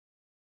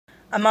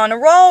I'm on a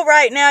roll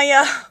right now,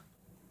 y'all.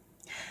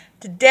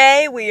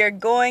 Today we are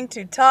going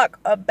to talk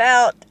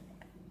about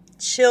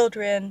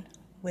children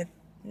with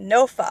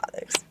no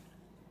fathers.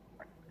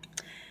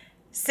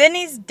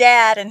 Sydney's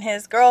dad and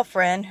his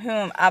girlfriend,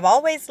 whom I've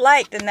always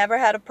liked and never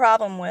had a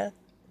problem with,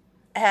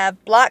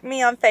 have blocked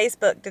me on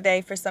Facebook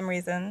today for some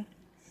reason.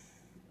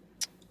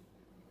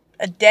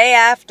 A day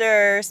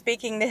after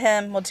speaking to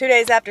him, 2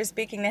 days after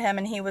speaking to him,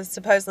 and he was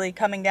supposedly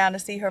coming down to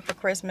see her for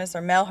Christmas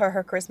or mail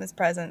her Christmas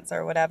presents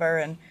or whatever.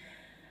 And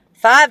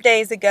 5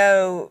 days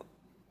ago,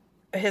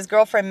 his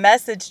girlfriend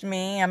messaged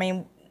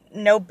me.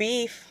 No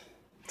beef,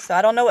 so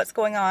I don't know what's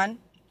going on.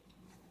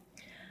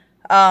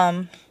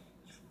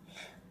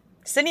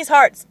 Sydney's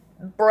heart's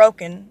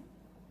broken.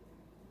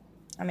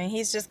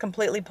 He's just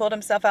completely pulled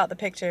himself out the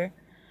picture.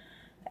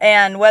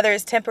 And whether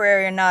it's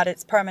temporary or not,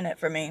 it's permanent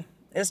for me.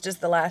 It's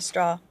just the last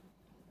straw.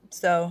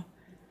 So,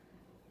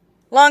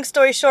 long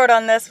story short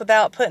on this,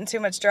 without putting too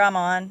much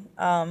drama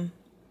on,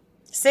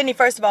 Sydney,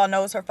 first of all,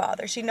 knows her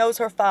father. She knows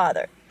her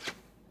father,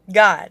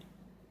 God.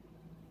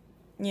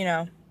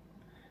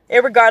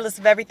 Irregardless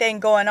of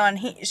everything going on,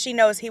 she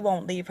knows he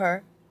won't leave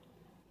her.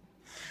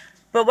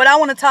 But what I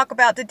want to talk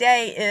about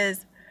today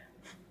is,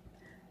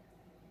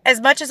 as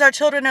much as our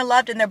children are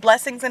loved and they're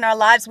blessings in our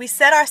lives, we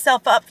set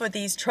ourselves up for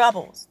these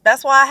troubles.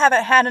 That's why I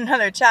haven't had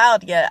another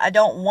child yet. I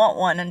don't want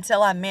one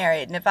until I'm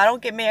married. And if I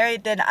don't get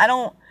married, then I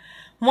don't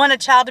want a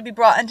child to be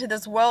brought into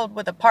this world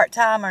with a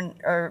part-time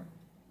or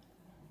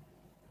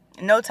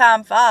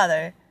no-time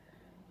father.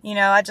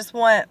 I just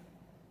want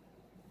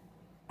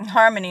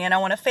harmony and I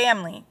want a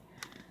family.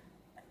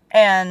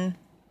 And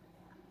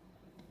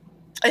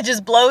it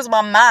just blows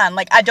my mind.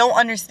 I don't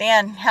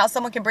understand how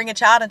someone can bring a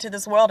child into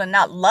this world and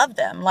not love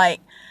them.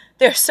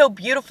 They're so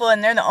beautiful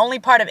and they're the only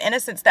part of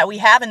innocence that we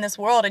have in this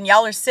world. And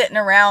y'all are sitting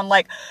around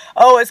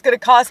oh, it's going to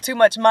cost too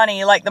much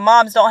money. The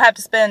moms don't have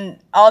to spend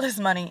all this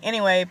money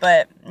anyway.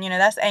 But,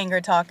 that's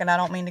anger talking. I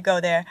don't mean to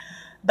go there.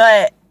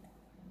 But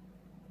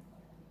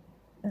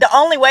the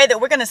only way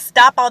that we're going to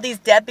stop all these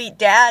deadbeat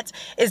dads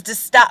is to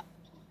stop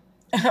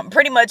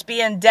pretty much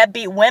being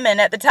deadbeat women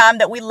at the time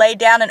that we lay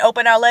down and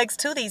open our legs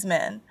to these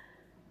men.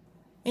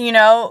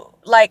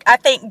 I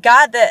thank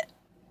God that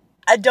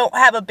I don't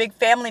have a big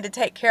family to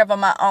take care of on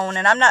my own.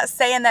 And I'm not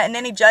saying that in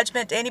any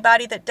judgment to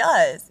anybody that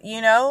does,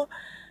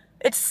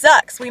 It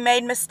sucks. We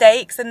made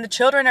mistakes and the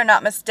children are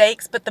not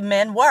mistakes, but the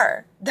men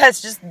were. That's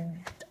just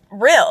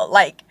real.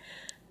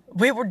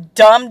 We were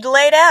dumb to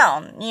lay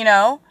down,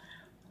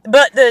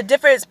 But the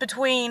difference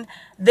between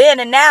then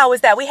and now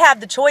is that we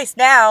have the choice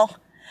now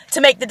to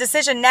make the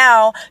decision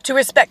now to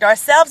respect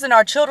ourselves and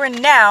our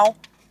children now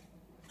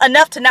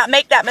enough to not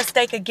make that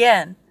mistake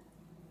again.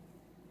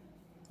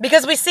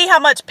 Because we see how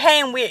much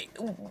pain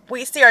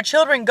we see our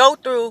children go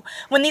through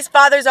when these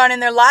fathers aren't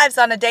in their lives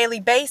on a daily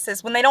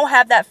basis, when they don't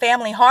have that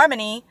family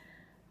harmony.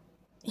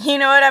 You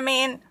know what I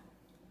mean?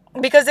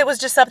 Because it was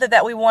just something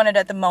that we wanted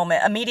at the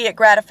moment. Immediate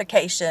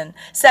gratification,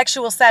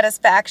 sexual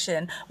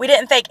satisfaction. We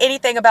didn't think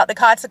anything about the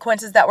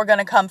consequences that were going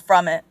to come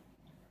from it.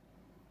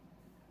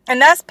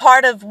 And that's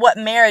part of what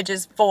marriage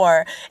is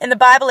for. In the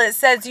Bible, it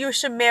says you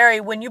should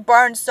marry when you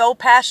burn so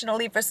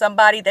passionately for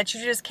somebody that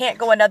you just can't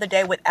go another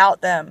day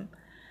without them.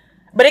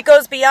 But it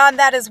goes beyond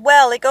that as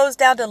well. It goes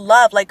down to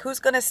love. Who's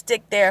going to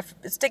stick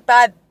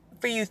by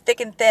for you thick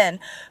and thin?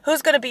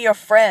 Who's going to be your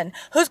friend?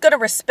 Who's going to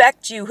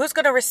respect you? Who's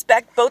going to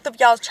respect both of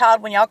y'all's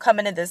child when y'all come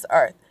into this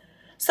earth?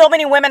 So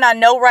many women I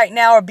know right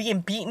now are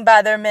being beaten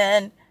by their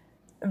men,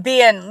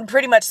 being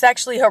pretty much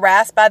sexually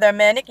harassed by their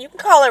men. You can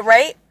call it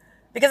rape.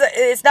 Because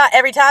it's not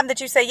every time that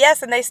you say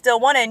yes and they still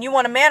want it. And you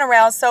want a man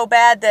around so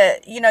bad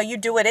that, you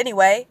do it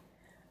anyway.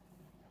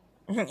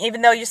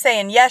 Even though you're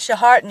saying yes, your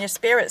heart and your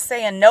spirit's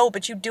saying no.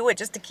 But you do it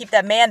just to keep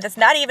that man that's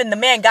not even the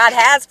man God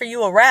has for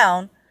you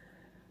around.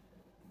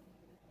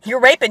 You're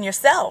raping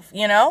yourself,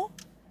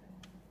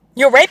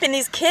 You're raping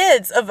these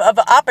kids of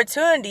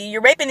opportunity.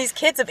 You're raping these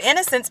kids of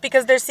innocence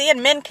because they're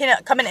seeing men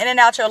coming in and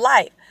out your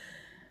life.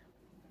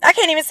 I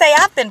can't even say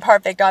I've been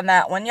perfect on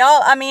that one,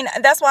 y'all.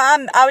 That's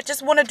why I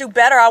just want to do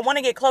better. I want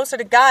to get closer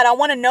to God. I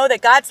want to know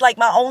that God's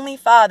my only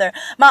father,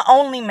 my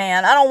only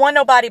man. I don't want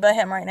nobody but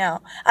him right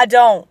now. I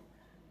don't.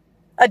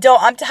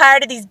 I'm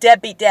tired of these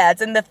deadbeat dads.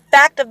 And the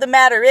fact of the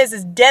matter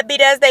is deadbeat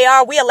as they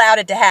are, we allowed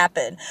it to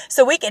happen.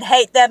 So we can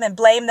hate them and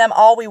blame them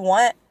all we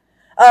want.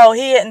 Oh,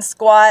 he didn't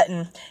squat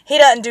and he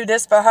doesn't do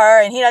this for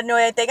her and he doesn't do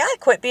anything. I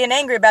quit being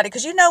angry about it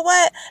because you know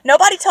what?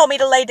 Nobody told me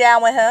to lay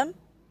down with him.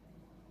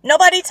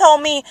 Nobody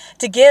told me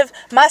to give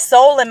my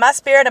soul and my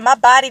spirit and my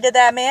body to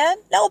that man.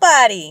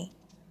 Nobody.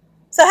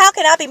 So how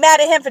can I be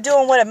mad at him for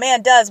doing what a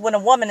man does when a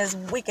woman is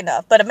weak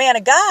enough? But a man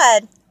of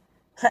God,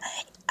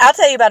 I'll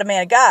tell you about a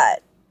man of God.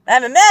 I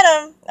haven't met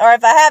him, or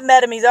if I have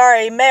met him, he's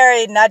already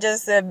married, and I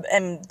just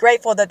am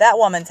grateful that that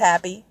woman's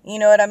happy. You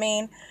know what I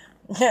mean?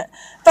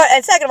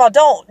 And second of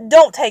all,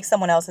 don't take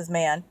someone else's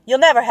man. You'll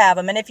never have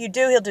him. And if you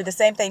do, he'll do the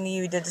same thing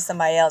you did to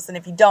somebody else. And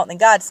if you don't, then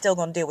God's still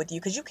going to deal with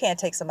you because you can't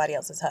take somebody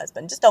else's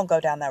husband. Just don't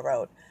go down that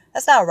road.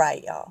 That's not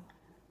right, y'all.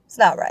 It's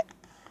not right.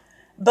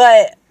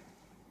 But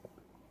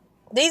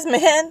these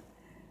men,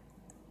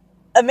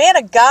 A man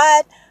of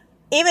God,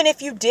 even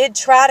if you did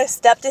try to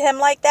step to him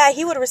like that,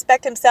 he would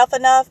respect himself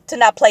enough to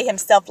not play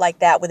himself like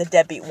that with a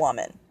deadbeat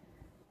woman.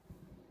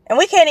 And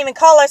we can't even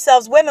call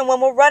ourselves women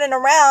when we're running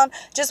around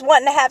just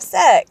wanting to have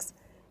sex.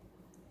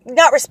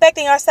 Not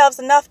respecting ourselves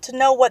enough to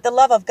know what the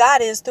love of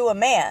God is through a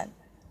man.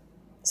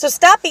 So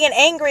stop being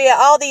angry at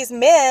all these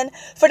men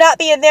for not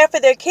being there for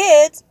their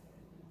kids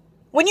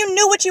when you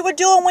knew what you were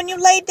doing when you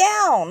laid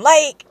down.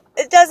 Like,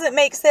 it doesn't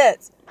make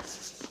sense.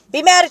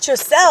 Be mad at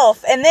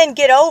yourself and then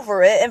get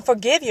over it and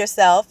forgive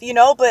yourself,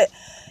 but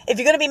if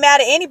you're going to be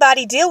mad at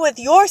anybody, deal with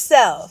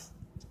yourself.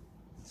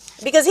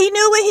 Because he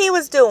knew what he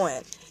was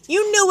doing.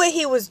 You knew what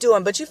he was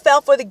doing, but you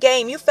fell for the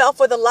game. You fell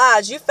for the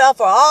lies. You fell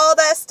for all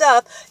that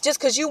stuff just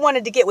because you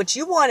wanted to get what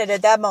you wanted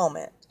at that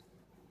moment.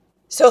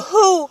 So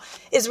who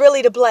is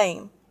really to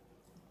blame?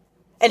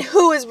 And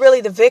who is really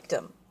the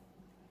victim?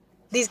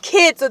 These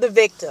kids are the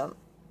victim.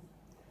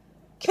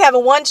 Keep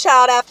having one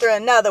child after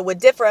another with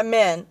different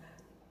men.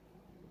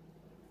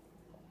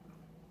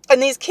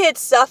 And these kids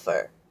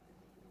suffer.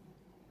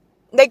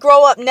 They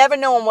grow up never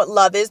knowing what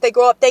love is. They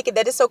grow up thinking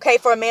that it's okay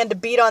for a man to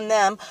beat on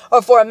them,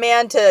 or for a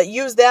man to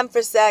use them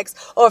for sex,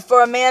 or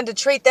for a man to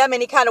treat them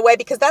any kind of way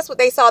because that's what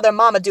they saw their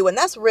mama do. And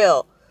that's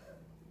real.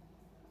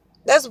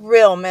 That's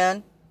real,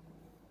 man.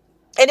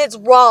 And it's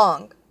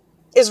wrong.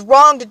 It's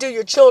wrong to do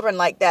your children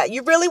like that.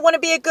 You really want to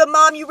be a good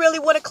mom? You really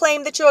want to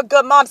claim that you're a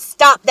good mom?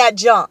 Stop that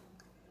junk.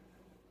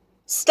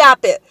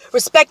 Stop it.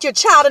 Respect your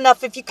child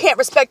enough if you can't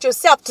respect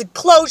yourself to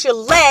close your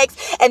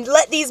legs and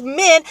let these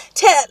men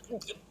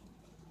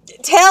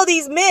tell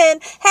these men,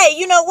 hey,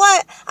 you know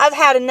what? I've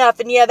had enough.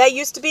 And yeah, that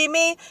used to be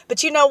me.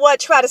 But you know what?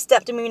 Try to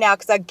step to me now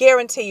because I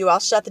guarantee you I'll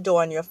shut the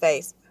door in your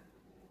face.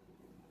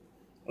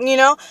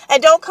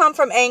 And don't come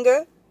from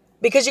anger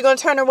because you're going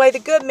to turn away the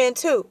good men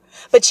too.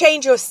 But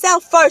change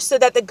yourself first so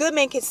that the good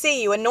men can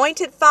see you.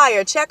 Anointed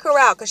fire. Check her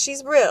out because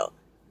she's real.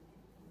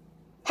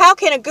 How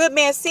can a good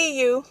man see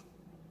you?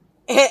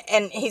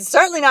 And he's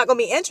certainly not going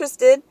to be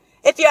interested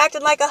if you're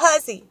acting like a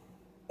hussy.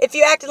 If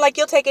you're acting like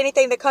you'll take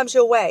anything that comes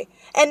your way.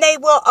 And they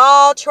will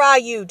all try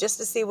you just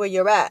to see where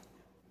you're at.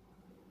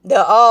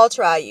 They'll all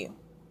try you.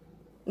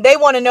 They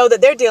want to know that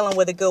they're dealing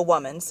with a good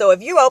woman. So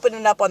if you're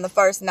opening up on the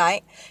first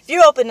night, if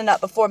you're opening up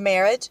before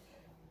marriage,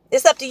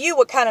 it's up to you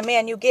what kind of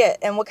man you get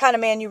and what kind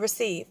of man you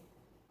receive.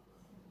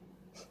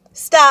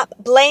 Stop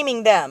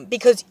blaming them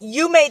because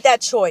you made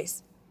that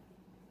choice.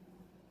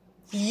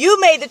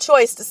 You made the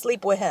choice to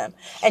sleep with him,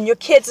 and your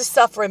kids are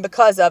suffering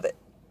because of it.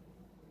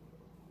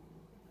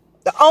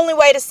 The only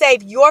way to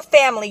save your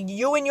family,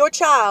 you and your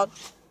child,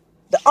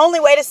 the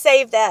only way to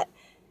save that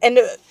and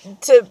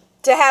to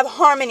have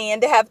harmony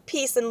and to have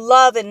peace and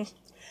love and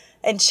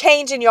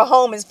change in your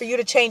home is for you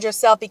to change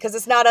yourself, because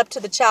it's not up to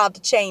the child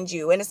to change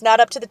you, and it's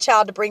not up to the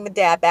child to bring the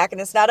dad back, and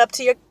it's not up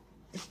to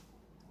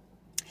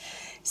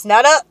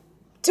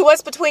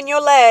what's between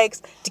your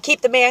legs to keep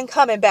the man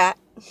coming back.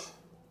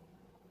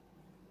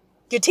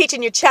 You're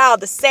teaching your child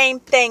the same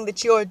thing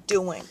that you're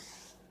doing.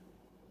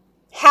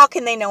 How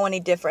can they know any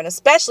different?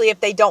 Especially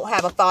if they don't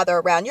have a father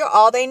around. You're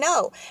all they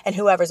know. And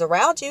whoever's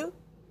around you,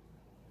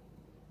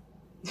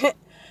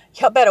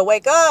 y'all better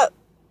wake up.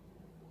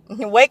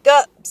 Wake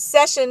up.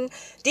 Session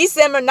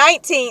December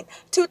 19th,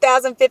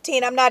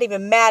 2015. I'm not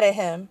even mad at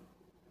him.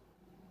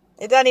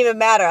 It doesn't even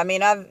matter. I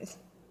mean,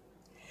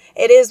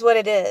 it is what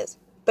it is.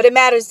 But it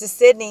matters to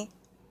Sydney.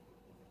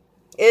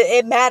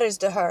 It matters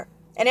to her.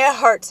 And it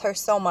hurts her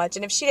so much.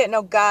 And if she didn't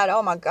know God,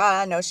 oh my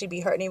God, I know she'd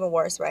be hurting even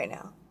worse right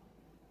now.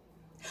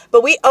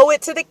 But we owe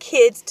it to the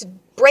kids to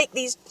break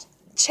these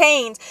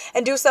chains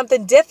and do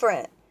something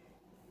different.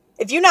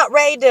 If you're not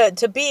ready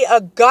to be a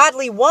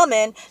godly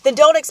woman, then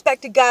don't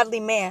expect a godly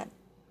man.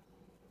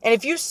 And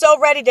if you're so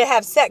ready to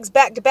have sex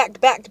back to back to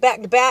back to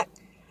back to back,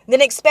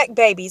 then expect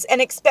babies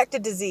and expect a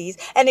disease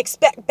and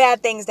expect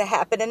bad things to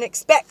happen and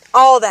expect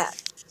all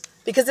that.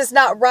 Because it's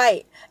not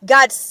right.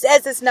 God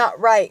says it's not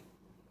right.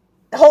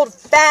 Hold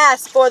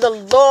fast for the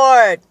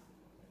Lord.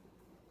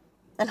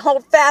 And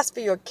hold fast for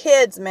your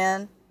kids,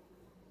 man.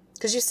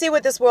 Because you see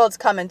what this world's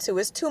coming to.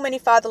 It's too many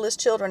fatherless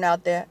children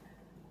out there.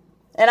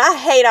 And I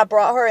hate I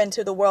brought her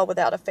into the world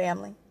without a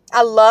family.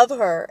 I love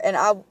her. And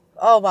I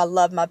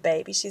love my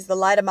baby. She's the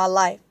light of my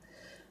life.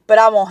 But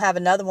I won't have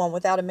another one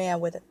without a man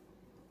with it.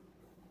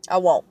 I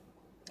won't.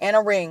 And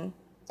a ring.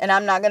 And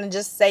I'm not going to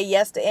just say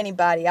yes to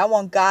anybody. I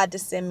want God to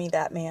send me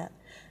that man.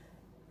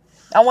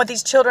 I want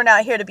these children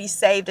out here to be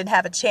saved and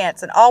have a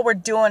chance. And all we're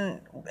doing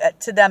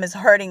to them is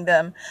hurting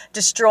them,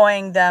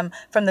 destroying them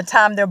from the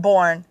time they're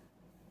born.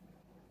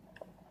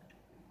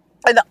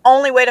 And the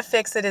only way to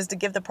fix it is to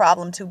give the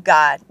problem to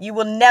God. You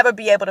will never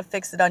be able to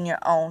fix it on your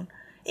own.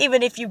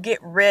 Even if you get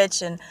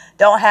rich and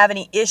don't have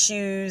any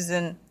issues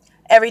and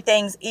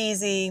everything's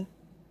easy,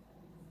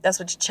 that's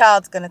what your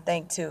child's going to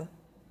think too.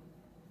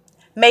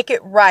 Make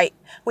it right.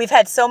 We've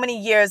had so many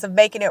years of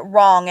making it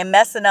wrong and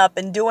messing up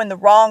and doing the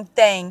wrong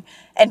thing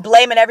and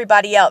blaming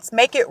everybody else.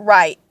 Make it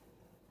right.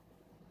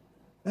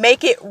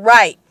 Make it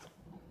right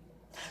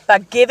by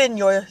giving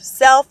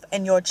yourself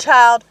and your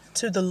child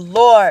to the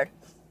Lord.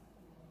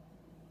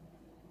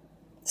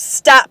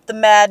 Stop the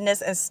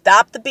madness and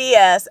stop the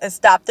BS and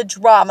stop the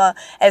drama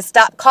and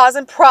stop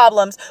causing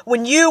problems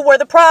when you were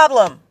the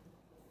problem.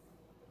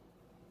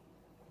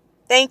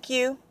 Thank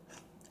you.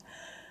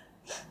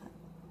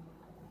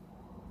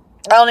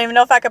 I don't even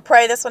know if I could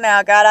pray this one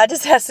out, God. I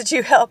just ask that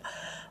you help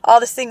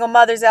all the single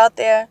mothers out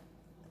there.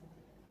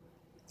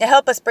 And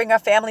help us bring our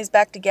families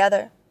back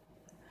together.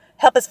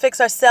 Help us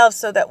fix ourselves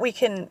so that we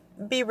can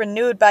be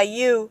renewed by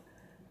you.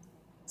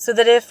 So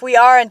that if we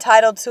are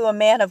entitled to a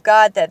man of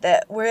God,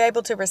 that we're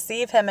able to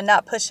receive him and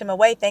not push him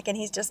away thinking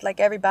he's just like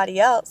everybody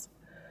else.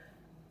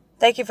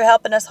 Thank you for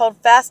helping us hold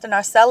fast in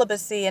our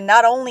celibacy, and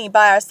not only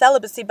by our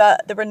celibacy,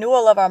 but the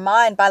renewal of our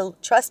mind by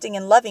trusting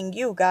and loving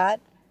you,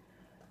 God.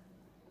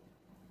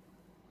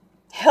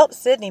 Help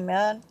Sydney,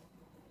 man.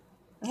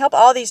 Help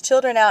all these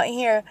children out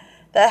here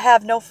that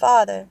have no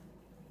father.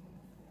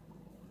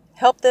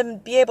 Help them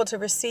be able to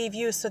receive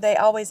you so they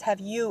always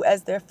have you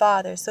as their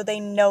father, so they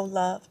know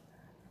love.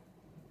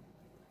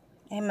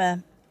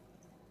 Amen.